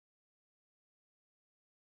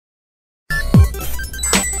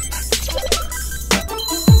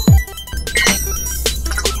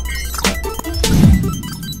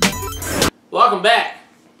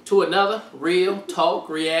to another real talk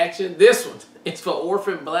reaction. This one is for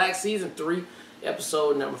Orphan Black Season 3,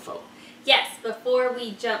 Episode number 4. Yes, before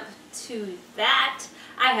we jump to that,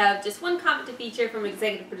 I have just one comment to feature from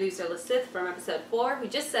executive producer Lasith from Episode 4, who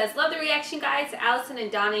just says, "Love the reaction, guys. Allison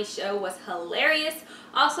and Donnie's show was hilarious.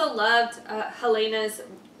 Also loved Helena's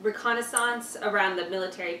reconnaissance around the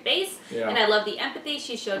military base, and I love the empathy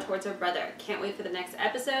she showed towards her brother. Can't wait for the next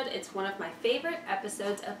episode. It's one of my favorite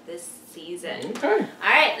episodes of this season." Okay.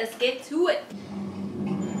 Alright, let's get to it.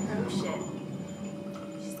 Oh shit.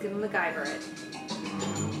 She's gonna MacGyver it.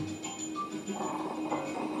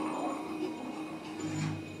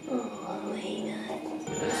 Oh, Helena.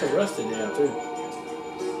 It's arrested now, too.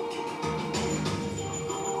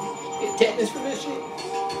 Get tetanus for this shit?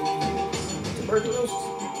 Tuberculosis? I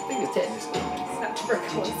think it's tetanus. It's not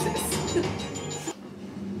tuberculosis.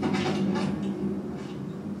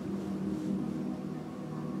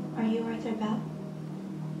 Are you Arthur Bell?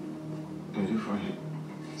 What do for you?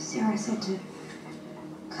 Sarah said to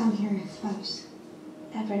come here if I was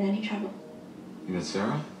ever in any trouble. You met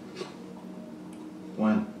Sarah?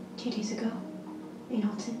 When? 2 days ago, in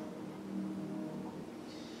Alton.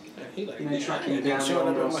 He like, You know, tracking you down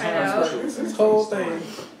showing up at my I house. know. This whole thing.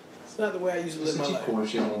 It's not the way I used to live my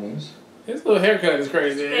life. News. His little haircut is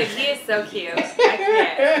crazy. He is so cute. I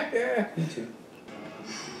can't. Me too.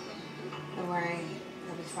 Don't worry,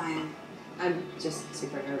 I'll be fine. I'm just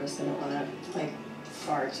super nervous. I don't want to, like,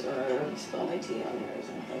 fart or spill my tea on you or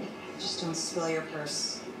something. Just don't spill your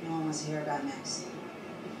purse. No one wants to hear about Max.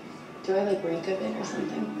 Do I, like, reek of it or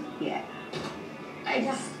something? Yeah. I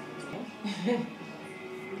just...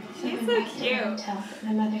 She's so Back to the cute. hotel,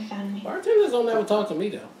 my mother found me. Bartenders don't ever talk to me,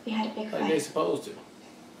 though. We had a big Like they fight. supposed to.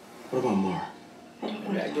 What about Mar? I don't Maybe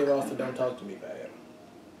want I to give talk off the about don't talk to me bad.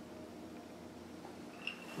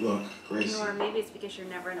 Look, Grace, Or maybe it's because you're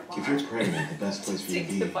never in a bar. if you're pregnant, the best place for you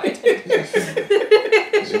to be Bartender. is your family.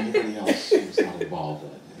 Is there anybody else who's not involved?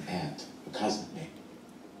 An aunt, a cousin, maybe?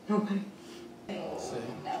 Nobody. See?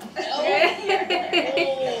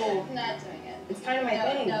 Oh, not doing it. It's kind of my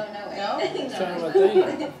thing. No, It's kind of my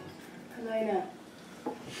thing. Helena,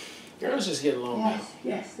 Girls just get along now.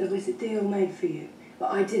 yes, there was a deal made for you,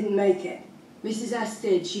 but I didn't make it. Mrs. S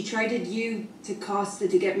did. She traded you to Costa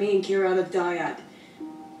to get me and Kira out of Dyad.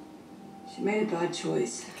 She made a bad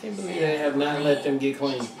choice. Can't believe they have not let them get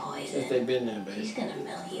clean since they've been there, baby. He's gonna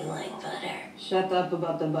melt you like butter. Shut up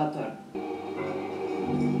about the butter.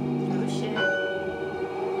 Oh shit.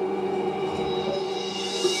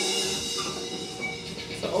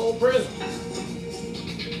 It's an old prison.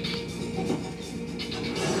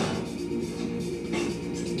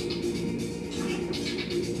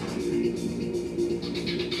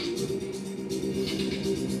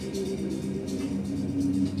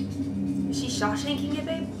 Is she Shawshanking it,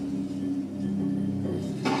 babe?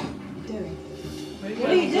 Doing. What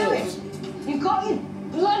are you doing? You got your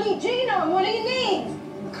bloody gene on. What do you need?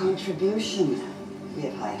 Contribution. We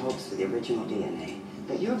have high hopes for the original DNA,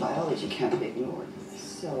 but your biology can't be ignored.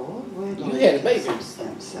 So we're going had a to baby. get some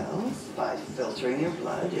stem cells by filtering your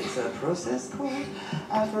blood. It's a process called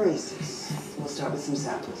apheresis. We'll start with some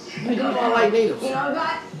samples. They don't all like needles. You know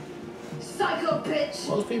that? Psycho bitch.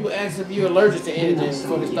 Most people ask if you're allergic to anything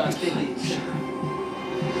before they start sticking.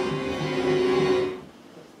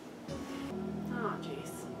 Oh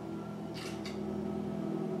jeez.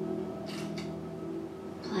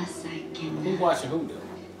 Plus, I Who's can, watching who, though?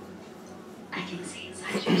 I can see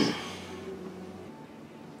inside yours.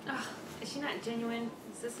 Oh, is she not genuine?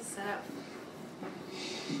 Is this a setup?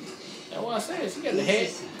 That's what I said. She got the head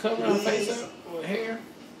covering her face up with hair.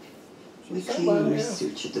 We She's clean somebody and else.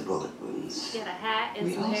 sutured the bullet wounds. She had a hat and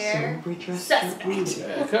We some also hair. redressed Suspect. your bleeding.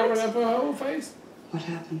 Yeah, covering up her whole face. What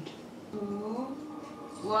happened? 2,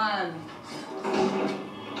 1.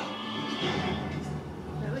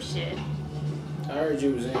 Oh shit. I heard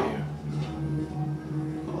you was in here.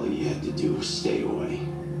 All you had to do was stay away.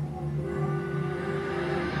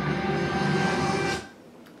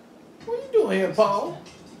 What are you doing here, Paul?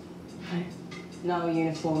 No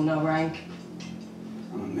uniform, no rank.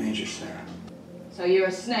 I'm a major, Sarah. So you're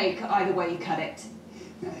a snake, either way you cut it.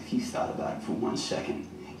 Now, if you thought about it for 1 second,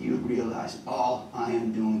 you would realize all I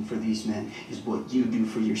am doing for these men is what you do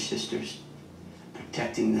for your sisters.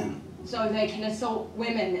 Protecting them. So they can assault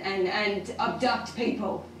women and abduct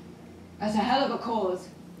people. That's a hell of a cause.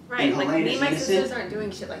 Right, And like me Helena's and my innocent? sisters aren't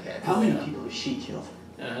doing shit like this. How many people has she killed?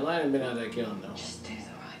 Helena been out there killing, though. Just do the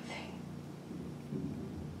right thing.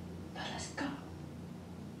 Let us go.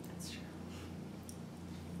 That's true.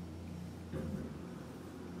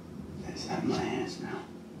 That's out of my hands now.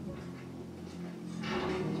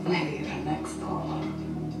 Maybe you're next, Paul.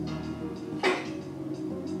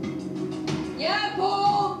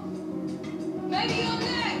 Lady, you're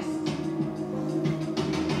next!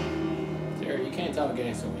 Sarah, you can't talk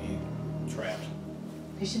gangster when you trapped.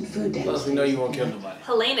 There's some food down. Plus, we know you won't kill nobody.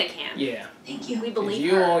 Helena can. Yeah. Thank you. We believe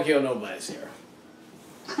You her. won't kill nobody, Sarah.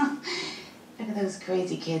 Look at those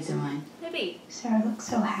crazy kids of mine. Maybe. Sarah looks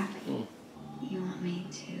so happy. You want me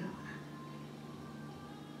to stay?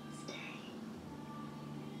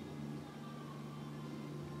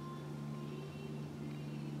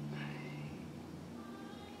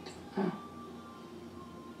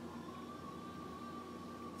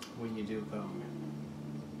 When you do come.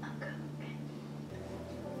 Okay.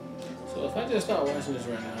 So if I just start watching this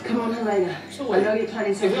right now. Come on, Helena. So I wait, know you're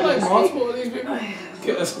planning is there something. like multiple of these people?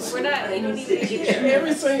 'Cause We're not. You don't need to be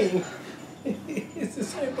every scene, it's the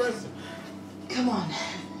same person. Come on.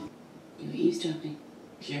 You were eavesdropping.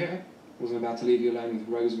 Yeah. Wasn't about to leave you alone with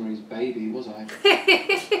Rosemary's baby, was I?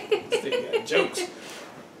 Still got jokes.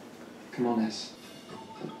 Come on, S.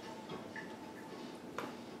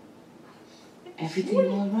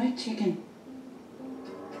 Everything all right, chicken?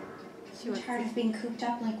 I'm tired of being cooped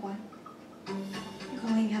up like one.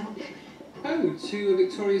 Calling help. Oh, to a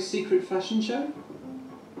Victoria's Secret fashion show?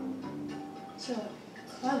 To a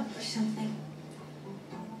club or something.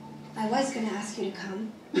 I was gonna ask you to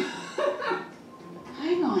come.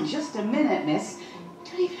 Hang on just a minute, miss.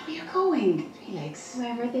 Don't even know where you're going. Felix.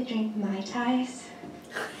 Wherever they drink Mai Tais.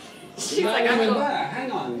 She's like, I'm going.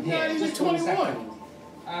 Hang on. Yeah, Here, he's just 1 21.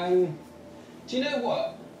 second. Do you know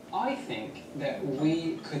what? I think that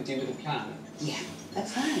we could do with a plan. Yeah,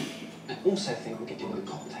 that's fine. I also think we could do with a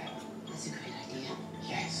cocktail. That's a great idea.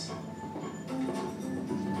 Yes.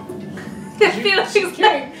 I feel like she's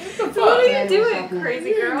like, what are you doing, crazy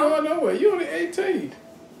You ain't girl? going nowhere. You only 18.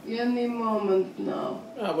 Any moment now.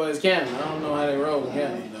 Oh, but it's Canada. I don't know how they roll in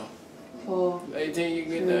Canada, you know. 4, 18, you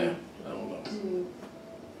can get there. I don't know. 2,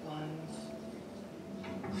 1.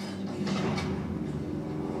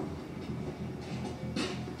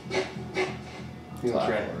 You look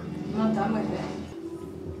ready. I'm not done with it.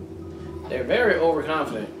 They're very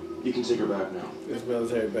overconfident, You can take her back now. this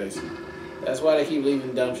military base. That's why they keep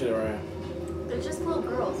leaving dumb shit around. They're just little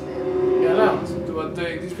girls, man. Yeah, I know. But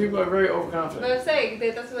these people are very overconfident. But I'm saying,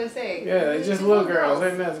 that's what I say. Yeah, they're just little girls.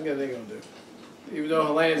 Ain't nothing good they gonna do. Even though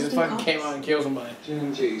Helena just fucking came out and killed somebody. Gin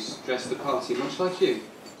and juice, dress the party, much like you.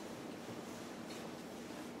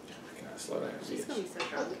 God, slow down. She's bitch. gonna be so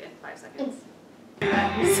drunk in 5 seconds.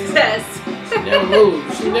 Success. She never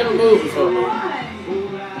moved. She never moved before.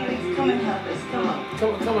 Felix, come and help us. Come on.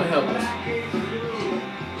 Come and help us.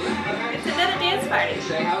 It's another dance party.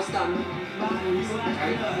 Say how it's done. You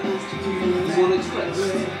want to twist?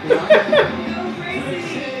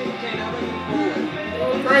 Oh,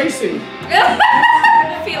 Gracie.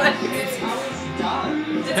 Felix. It's how it's done.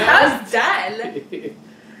 It's how it's done.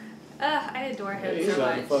 I adore him He's so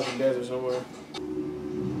out in the much. fucking desert somewhere.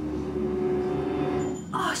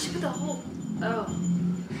 Oh, she put the whole. Oh.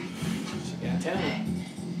 She got talent.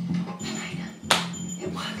 It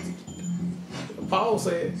worked. Paul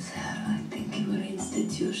said. Sarah, I think you were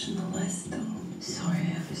institutionalized though. Sorry I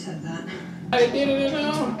ever said that. I did it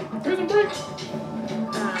in Prison Break.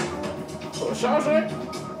 Or Shawshank.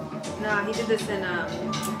 No, he did this in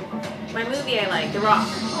my movie I like, The Rock.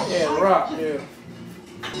 Yeah, The Rock. Yeah.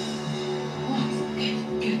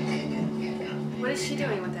 What is she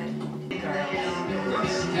doing with it?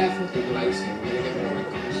 Careful, people like you. We're going to get more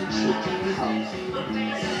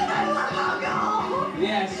wrinkles.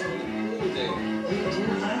 Yes, we do.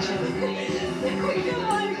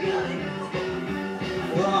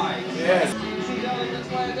 Right. Yes. See, darling, that's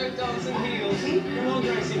why I don't dance in heels. Come on,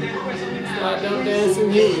 Gracie, don't quit on me now. I don't dance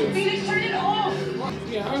in heels. Felix, turn it off!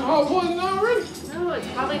 Yeah, alcohol poison already. No, it's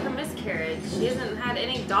probably her miscarriage. She hasn't had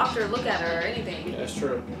any doctor look at her or anything. Yeah, that's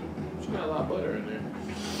true. She got a lot of butter in there.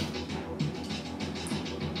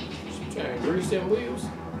 She's trying to grease them wheels.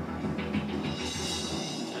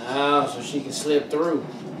 Oh, so she can slip through.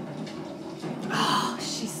 Oh,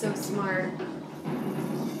 she's so smart.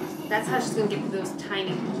 That's how she's gonna get through those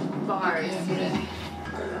tiny bars.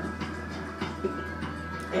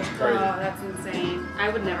 That's Oh, crazy. that's insane. I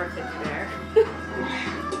would never fit through there.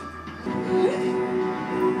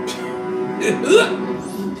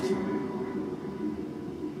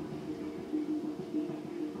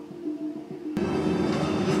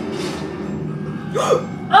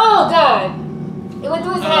 Oh, God! It went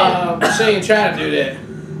through his head. She ain't trying to do that.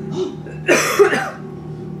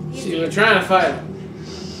 She was trying to fight him.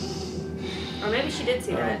 Or maybe she did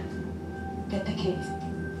see that. Get the keys.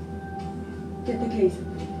 Get the keys.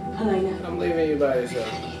 Helena. I'm leaving you by yourself.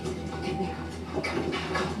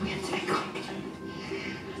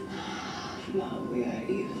 Now we are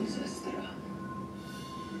even, sister.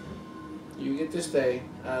 You get to stay.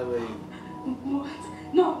 I leave. What?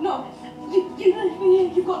 No, no. You leave me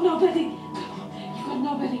here. You've got nobody. You've got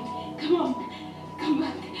nobody. Come on. Come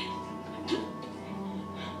back.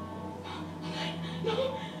 No.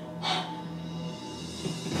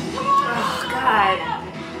 Come on. Oh, God.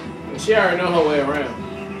 She already know her way around.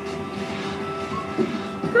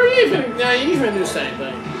 Girl, you ain't finna do the same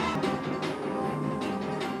thing.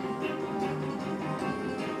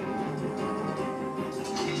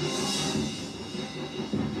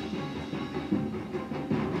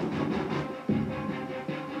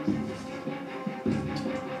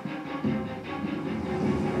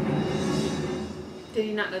 Did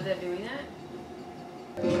you not know they're doing that?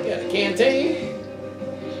 Yeah, the canteen.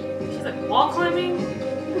 She's like wall climbing?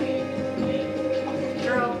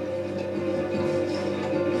 Girl.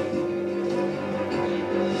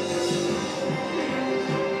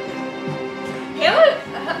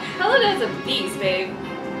 Helena's a beast, babe.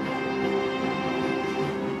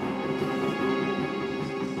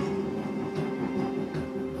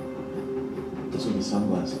 Those are the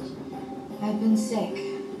sunglasses. I've been sick.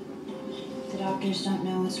 The doctors don't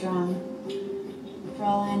know what's wrong. For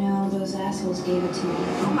all I know, those assholes gave it to me.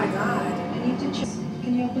 Oh my God. I need to check.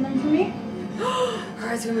 Can you open them for me? Her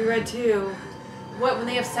eyes gonna be red too. What, when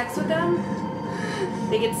they have sex with them?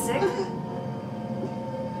 They get sick?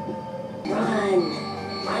 Run.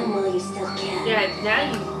 Run while you still can. Yeah, now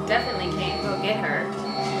you definitely can't go get her.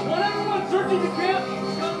 Want everyone searching the camp?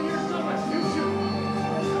 Come here, someone. You shoot.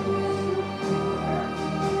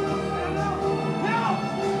 Now,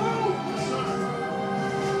 move!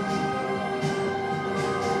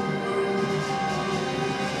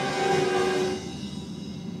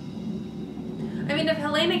 I mean, if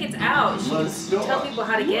Helena gets out, she can tell people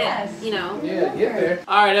how to get, you know. Yeah, get there.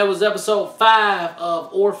 All right, that was episode 5 of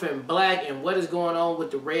Orphan Black, and what is going on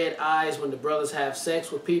with the red eyes when the brothers have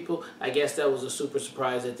sex with people. I guess that was a super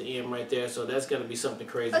surprise at the end right there, so that's going to be something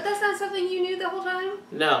crazy. But that's not something you knew the whole time?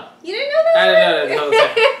 No. You didn't know that? I didn't know that the whole time.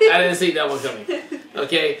 I didn't see that one coming.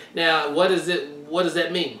 Okay, now what does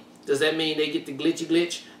that mean? Does that mean they get the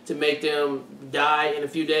glitch to make them die in a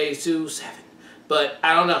few days too? 7. But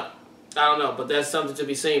I don't know. But that's something to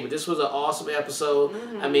be seen. But this was an awesome episode.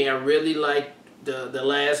 I mean, I really liked the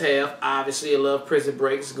last half. Obviously, I love Prison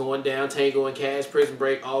Breaks going down. Tango and Cash, Prison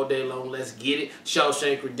Break all day long. Let's get it.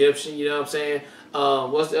 Shawshank Redemption. You know what I'm saying?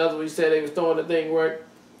 What's the other one you said they was throwing the thing right?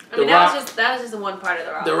 I mean, that was just the one part of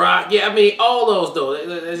The Rock. The Rock. Yeah, I mean, all those though.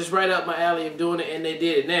 They're just right up my alley of doing it, and they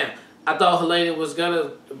did it. Now, I thought Helena was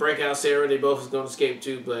gonna break out Sarah. They both was gonna escape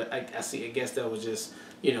too, but I guess that was just,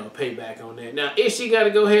 you know, payback on that. Now, if she got to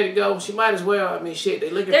go ahead and go, she might as well. I mean, shit, they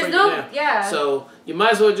looking for you now. Yeah. So you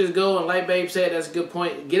might as well just go. And like Babe said, that's a good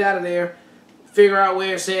point. Get out of there, figure out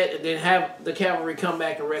where it's at, and then have the cavalry come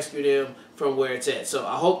back and rescue them from where it's at. So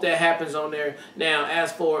I hope that happens on there. Now,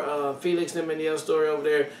 as for Felix them and the other story over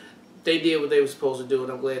there, they did what they were supposed to do,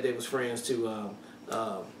 and I'm glad they was friends to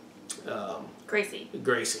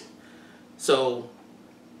Gracie. So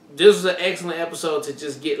this was an excellent episode to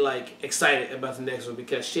just get like excited about the next one,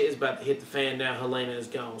 because shit is about to hit the fan now. Helena is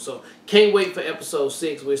gone. So can't wait for episode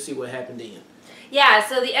 6. We'll see what happened then. Yeah,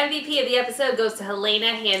 so the MVP of the episode goes to Helena,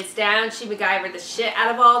 hands down. She MacGyvered the shit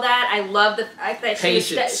out of all that. I love the fact that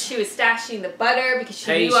she was stashing the butter, because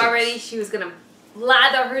she knew already she was going to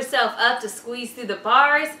lather herself up to squeeze through the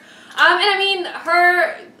bars. And I mean,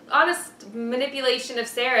 her honest manipulation of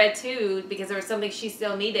Sarah too, because there was something she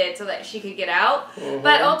still needed so that she could get out.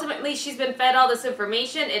 But ultimately, she's been fed all this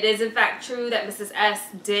information. It is in fact true that Mrs. S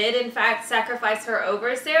did in fact sacrifice her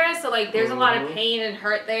over Sarah. So like, there's a lot of pain and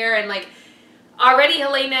hurt there, and like, already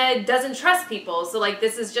Helena doesn't trust people. So like,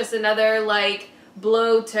 this is just another like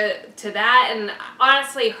blow to that. And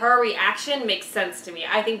honestly, her reaction makes sense to me.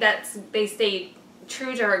 I think they stayed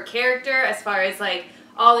true to her character as far as like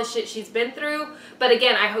all the shit she's been through. But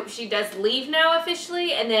again, I hope she does leave now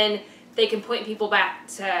officially, and then they can point people back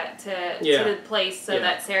to the place so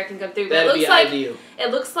that Sarah can come through. But That'd be ideal.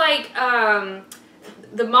 It looks like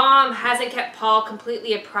the mom hasn't kept Paul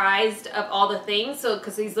completely apprised of all the things. So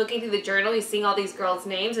because he's looking through the journal, he's seeing all these girls'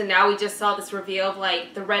 names, and now we just saw this reveal of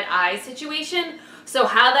like the red eyes situation. So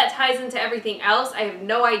how that ties into everything else, I have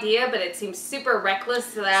no idea, but it seems super reckless.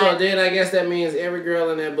 So then I guess that means every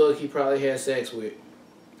girl in that book he probably had sex with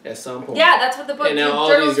at some point. Yeah, that's what the book and now all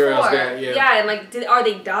these girls for. got, and like, are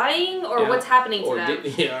they dying or what's happening to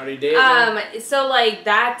them? Are they dead now? So like,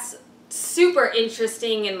 that's super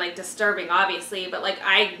interesting and like disturbing, obviously, but like,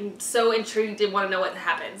 I'm so intrigued and want to know what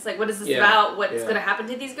happens. Like, what is this about? What's going to happen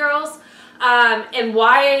to these girls? And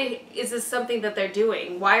why is this something that they're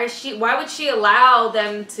doing? Why would she allow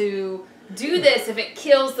them to do this if it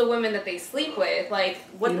kills the women that they sleep with? Like,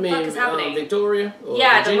 what the fuck is happening? Victoria? Or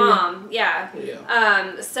yeah, Virginia? the mom.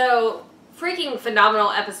 Yeah. So freaking phenomenal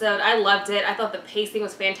episode. I loved it. I thought the pacing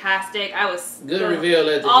was fantastic. Good reveal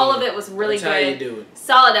at the all end. of it was really That's good. how you do it.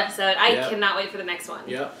 Solid episode. I cannot wait for the next one.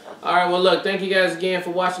 Yep. All right. Well, look. Thank you guys again for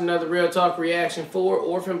watching another Real Talk reaction for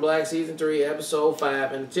Orphan Black Season 3, Episode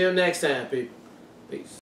 5. And until next time, people. Peace.